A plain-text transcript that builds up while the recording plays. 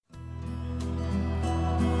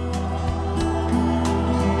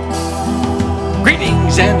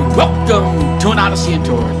Greetings and welcome to an Odyssey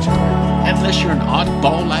into Oratory. Unless you're an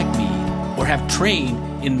oddball like me or have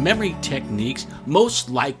trained in memory techniques, most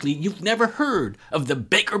likely you've never heard of the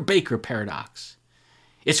Baker-Baker paradox.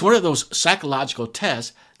 It's one of those psychological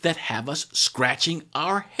tests that have us scratching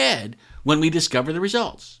our head when we discover the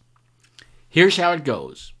results. Here's how it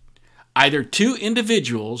goes. Either two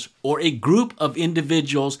individuals or a group of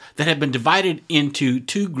individuals that have been divided into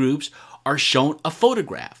two groups are shown a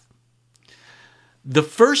photograph. The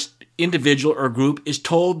first individual or group is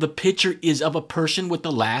told the picture is of a person with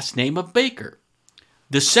the last name of Baker.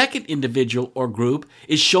 The second individual or group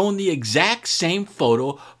is shown the exact same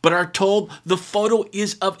photo, but are told the photo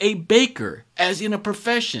is of a baker, as in a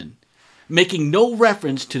profession, making no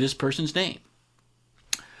reference to this person's name.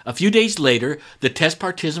 A few days later, the test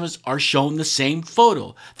participants are shown the same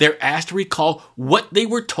photo. They're asked to recall what they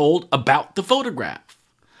were told about the photograph.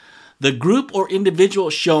 The group or individual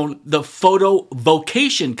shown the photo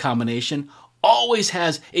vocation combination always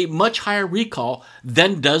has a much higher recall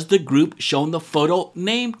than does the group shown the photo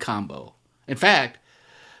name combo. In fact,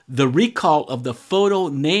 the recall of the photo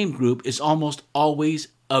name group is almost always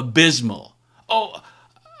abysmal. Oh,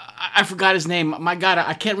 I forgot his name. My God,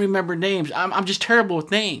 I can't remember names. I'm just terrible with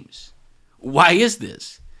names. Why is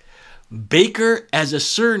this? Baker as a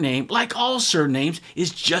surname, like all surnames,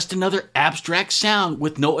 is just another abstract sound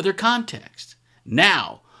with no other context.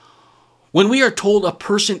 Now, when we are told a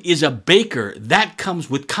person is a baker, that comes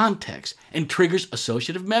with context and triggers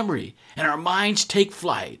associative memory, and our minds take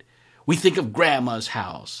flight. We think of Grandma's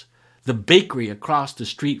house, the bakery across the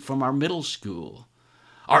street from our middle school,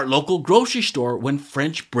 our local grocery store when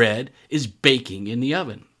French bread is baking in the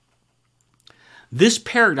oven. This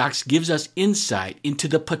paradox gives us insight into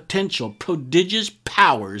the potential prodigious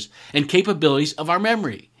powers and capabilities of our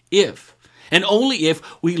memory, if, and only if,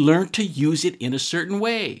 we learn to use it in a certain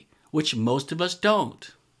way, which most of us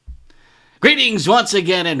don't. Greetings once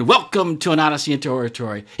again and welcome to an Odyssey into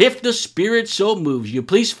Oratory. If the Spirit so moves you,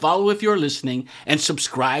 please follow if you're listening and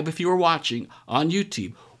subscribe if you are watching on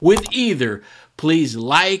YouTube. With either, please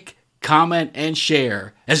like, comment, and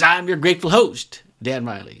share, as I'm your grateful host, Dan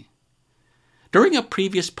Riley. During a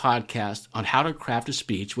previous podcast on how to craft a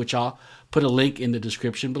speech, which I'll put a link in the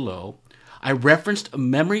description below, I referenced a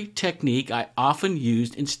memory technique I often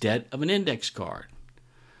used instead of an index card.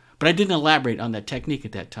 But I didn't elaborate on that technique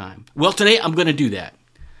at that time. Well, today I'm going to do that.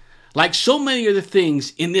 Like so many other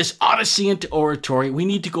things in this Odyssey into Oratory, we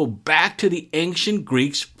need to go back to the ancient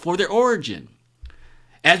Greeks for their origin.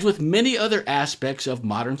 As with many other aspects of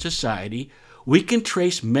modern society, we can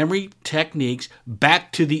trace memory techniques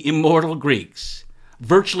back to the immortal Greeks.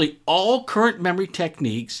 Virtually all current memory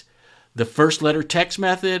techniques, the first letter text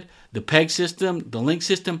method, the PEG system, the link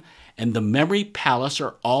system, and the memory palace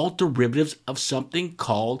are all derivatives of something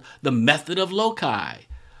called the method of loci.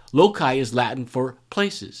 Loci is Latin for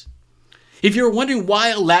places. If you're wondering why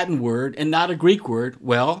a Latin word and not a Greek word,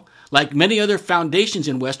 well, like many other foundations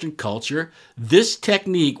in Western culture, this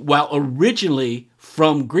technique, while originally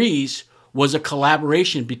from Greece, was a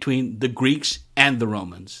collaboration between the Greeks and the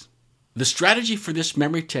Romans. The strategy for this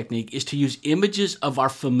memory technique is to use images of our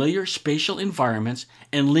familiar spatial environments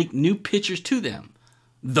and link new pictures to them,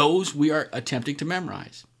 those we are attempting to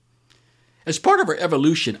memorize. As part of our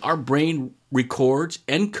evolution, our brain records,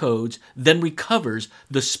 encodes, then recovers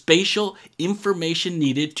the spatial information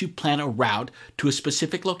needed to plan a route to a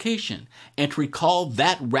specific location and to recall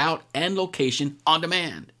that route and location on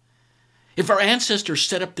demand. If our ancestors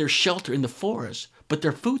set up their shelter in the forest, but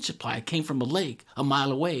their food supply came from a lake a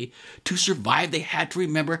mile away, to survive they had to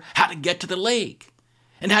remember how to get to the lake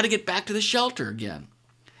and how to get back to the shelter again.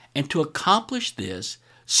 And to accomplish this,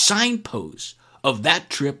 signposts of that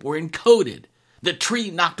trip were encoded. The tree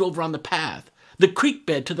knocked over on the path, the creek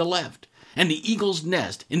bed to the left, and the eagle's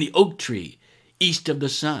nest in the oak tree east of the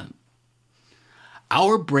sun.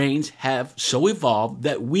 Our brains have so evolved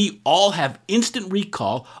that we all have instant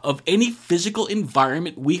recall of any physical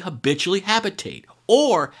environment we habitually habitate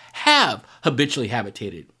or have habitually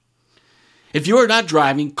habitated. If you are not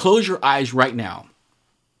driving, close your eyes right now.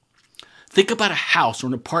 Think about a house or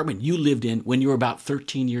an apartment you lived in when you were about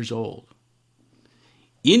 13 years old.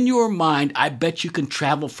 In your mind, I bet you can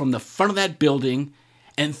travel from the front of that building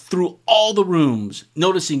and through all the rooms,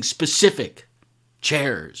 noticing specific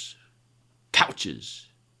chairs, couches,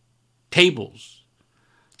 tables,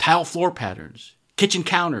 tile floor patterns, kitchen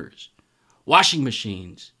counters, washing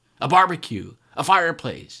machines, a barbecue, a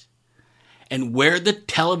fireplace, and where the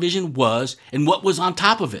television was and what was on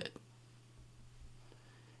top of it.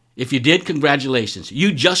 If you did, congratulations.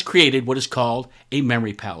 You just created what is called a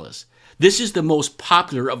memory palace. This is the most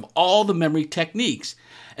popular of all the memory techniques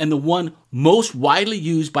and the one most widely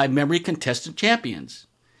used by memory contestant champions.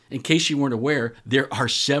 In case you weren't aware, there are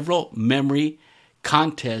several memory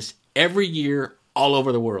contests every year all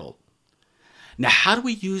over the world. Now, how do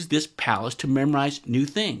we use this palace to memorize new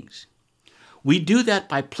things? We do that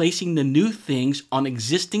by placing the new things on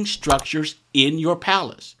existing structures in your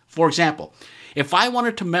palace. For example, if I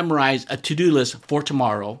wanted to memorize a to-do list for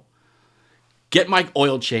tomorrow, get my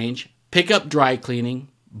oil change, pick up dry cleaning,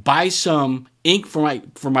 buy some ink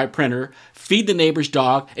for my printer, feed the neighbor's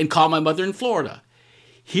dog, and call my mother in Florida.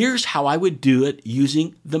 Here's how I would do it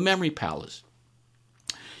using the memory palace.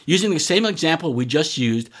 Using the same example we just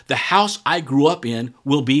used, the house I grew up in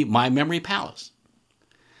will be my memory palace.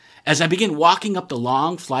 As I begin walking up the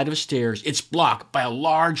long flight of stairs, it's blocked by a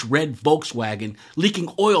large red Volkswagen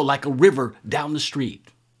leaking oil like a river down the street.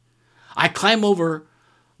 I climb over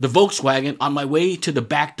the Volkswagen on my way to the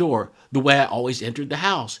back door, the way I always entered the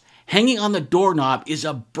house. Hanging on the doorknob is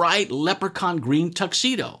a bright leprechaun green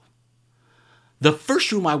tuxedo. The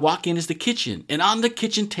first room I walk in is the kitchen, and on the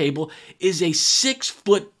kitchen table is a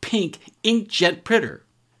 6-foot pink inkjet printer.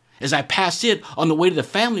 As I pass it on the way to the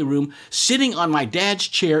family room, sitting on my dad's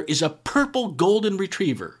chair is a purple golden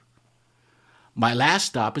retriever. My last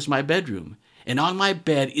stop is my bedroom, and on my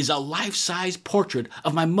bed is a life-size portrait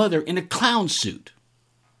of my mother in a clown suit.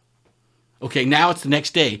 Okay, now it's the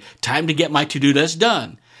next day. Time to get my to-do list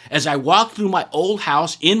done. As I walk through my old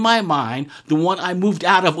house in my mind, the one I moved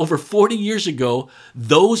out of over 40 years ago,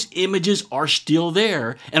 those images are still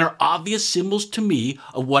there and are obvious symbols to me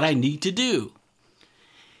of what I need to do.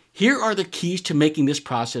 Here are the keys to making this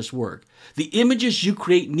process work. The images you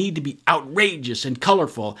create need to be outrageous and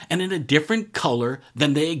colorful and in a different color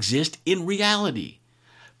than they exist in reality.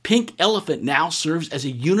 Pink elephant now serves as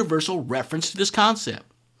a universal reference to this concept.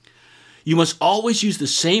 You must always use the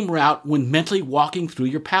same route when mentally walking through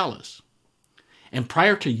your palace. And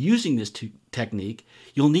prior to using this technique,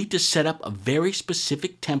 you'll need to set up a very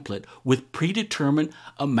specific template with predetermined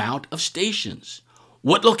amount of stations.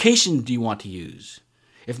 What location do you want to use?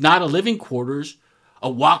 If not a living quarters, a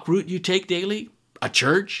walk route you take daily, a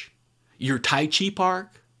church, your Tai Chi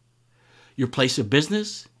park, your place of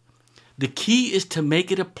business. The key is to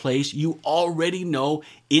make it a place you already know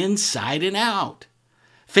inside and out.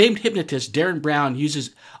 Famed hypnotist Darren Brown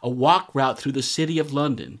uses a walk route through the city of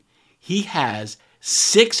London. He has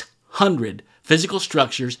 600 physical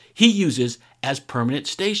structures he uses as permanent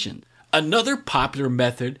stations. Another popular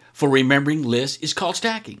method for remembering lists is called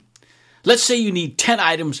stacking. Let's say you need 10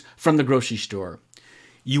 items from the grocery store.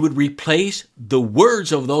 You would replace the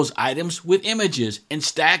words of those items with images and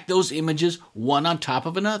stack those images one on top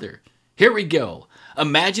of another. Here we go.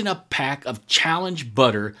 Imagine a pack of Challenge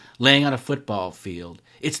butter laying on a football field.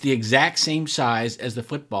 It's the exact same size as the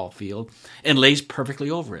football field and lays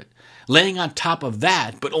perfectly over it. Laying on top of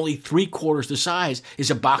that, but only 3/4 the size,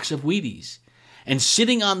 is a box of Wheaties. And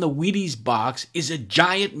sitting on the Wheaties box is a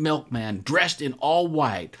giant milkman dressed in all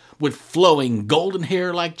white with flowing golden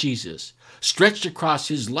hair like Jesus. Stretched across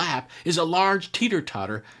his lap is a large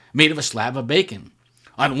teeter-totter made of a slab of bacon.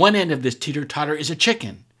 On one end of this teeter-totter is a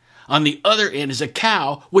chicken. On the other end is a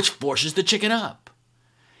cow which forces the chicken up.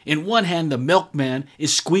 In one hand, the milkman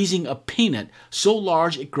is squeezing a peanut so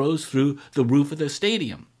large it grows through the roof of the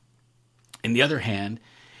stadium. In the other hand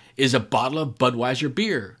is a bottle of Budweiser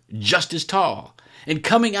beer, just as tall. And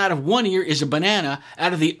coming out of one ear is a banana,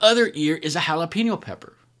 out of the other ear is a jalapeno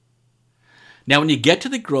pepper. Now, when you get to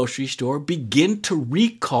the grocery store, begin to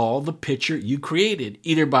recall the picture you created,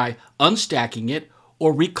 either by unstacking it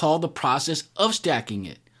or recall the process of stacking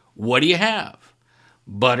it. What do you have?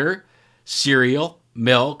 Butter, cereal,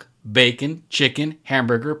 milk, bacon, chicken,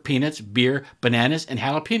 hamburger, peanuts, beer, bananas, and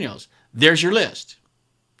jalapenos. There's your list.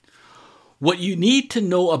 What you need to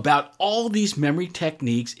know about all these memory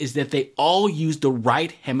techniques is that they all use the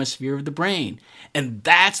right hemisphere of the brain. And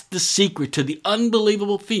that's the secret to the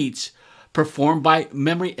unbelievable feats performed by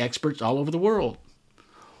memory experts all over the world.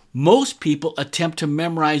 Most people attempt to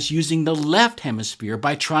memorize using the left hemisphere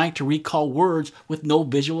by trying to recall words with no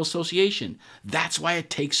visual association. That's why it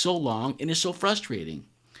takes so long and is so frustrating.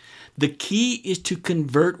 The key is to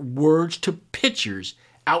convert words to pictures,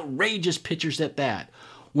 outrageous pictures at that.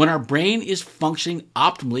 When our brain is functioning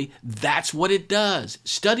optimally, that's what it does.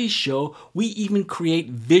 Studies show we even create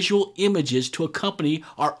visual images to accompany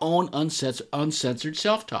our own uncensored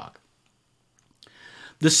self-talk.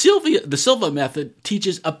 The Silva method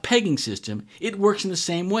teaches a pegging system. It works in the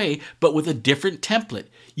same way, but with a different template.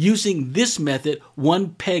 Using this method,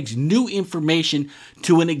 one pegs new information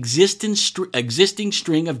to an existing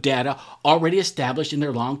string of data already established in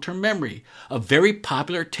their long-term memory. A very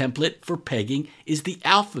popular template for pegging is the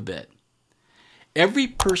alphabet. Every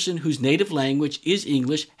person whose native language is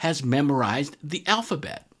English has memorized the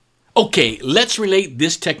alphabet. Okay, let's relate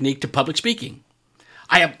this technique to public speaking.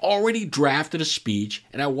 I have already drafted a speech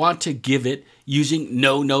and I want to give it using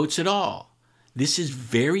no notes at all. This is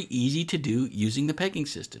very easy to do using the pegging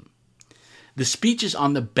system. The speech is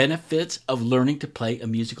on the benefits of learning to play a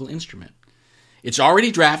musical instrument. It's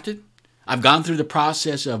already drafted. I've gone through the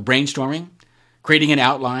process of brainstorming, creating an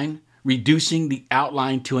outline, reducing the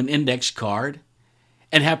outline to an index card,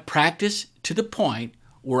 and have practiced to the point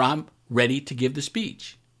where I'm ready to give the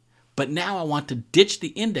speech. But now I want to ditch the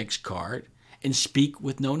index card and speak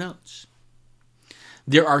with no notes.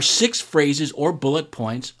 There are 6 phrases or bullet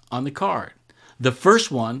points on the card. The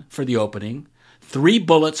first one for the opening, 3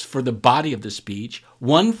 bullets for the body of the speech,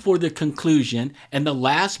 1 for the conclusion, and the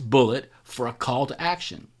last bullet for a call to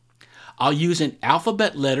action. I'll use an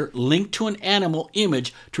alphabet letter linked to an animal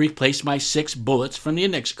image to replace my 6 bullets from the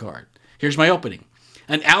index card. Here's my opening.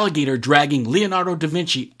 An alligator dragging Leonardo da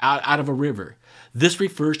Vinci out of a river. This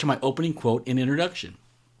refers to my opening quote and introduction.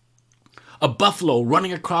 A buffalo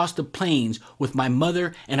running across the plains with my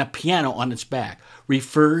mother and a piano on its back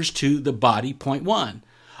refers to the body, point 1.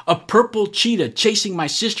 A purple cheetah chasing my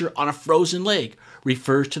sister on a frozen lake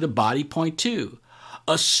refers to the body, point 2.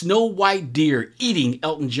 A snow white deer eating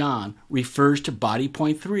Elton John refers to body,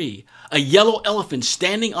 point 3. A yellow elephant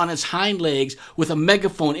standing on its hind legs with a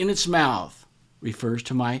megaphone in its mouth refers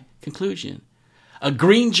to my conclusion. A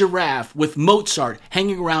green giraffe with Mozart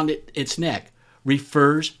hanging around its neck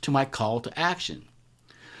refers to my call to action.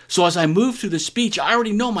 So as I move through the speech, I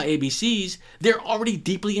already know my ABCs. They're already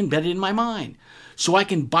deeply embedded in my mind. So I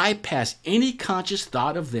can bypass any conscious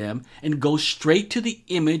thought of them and go straight to the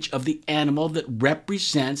image of the animal that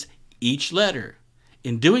represents each letter.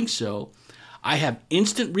 In doing so, I have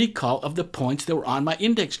instant recall of the points that were on my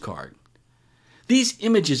index card. These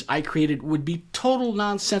images I created would be total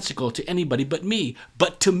nonsensical to anybody but me,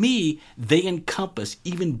 but to me, they encompass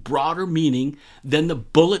even broader meaning than the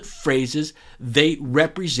bullet phrases they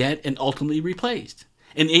represent and ultimately replaced,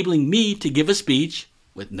 enabling me to give a speech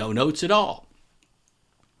with no notes at all.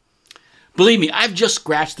 Believe me, I've just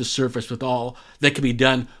scratched the surface with all that can be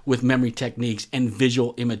done with memory techniques and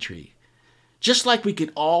visual imagery. Just like we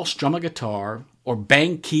could all strum a guitar or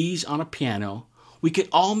bang keys on a piano, we could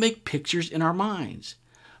all make pictures in our minds.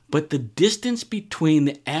 But the distance between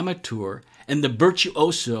the amateur and the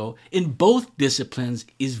virtuoso in both disciplines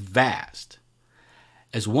is vast.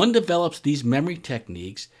 As one develops these memory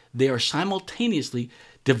techniques, they are simultaneously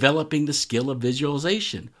developing the skill of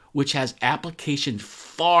visualization, which has application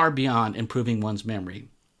far beyond improving one's memory.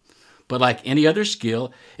 But like any other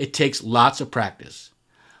skill, it takes lots of practice.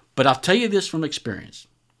 But I'll tell you this from experience.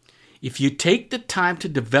 If you take the time to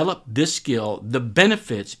develop this skill, the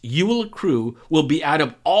benefits you will accrue will be out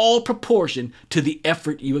of all proportion to the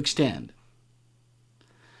effort you extend.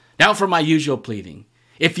 Now for my usual pleading.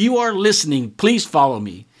 If you are listening, please follow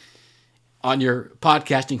me on your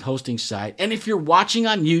podcasting hosting site. And if you're watching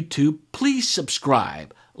on YouTube, please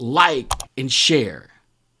subscribe, like, and share.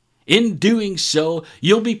 In doing so,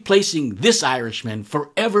 you'll be placing this Irishman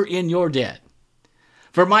forever in your debt.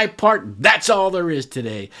 For my part, that's all there is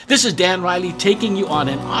today. This is Dan Riley taking you on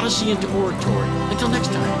an odyssey into oratory. Until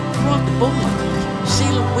next time, throw out the bowlines,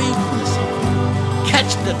 sail away from the sea.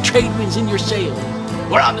 Catch the trade winds in your sailing.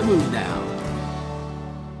 We're on the move now.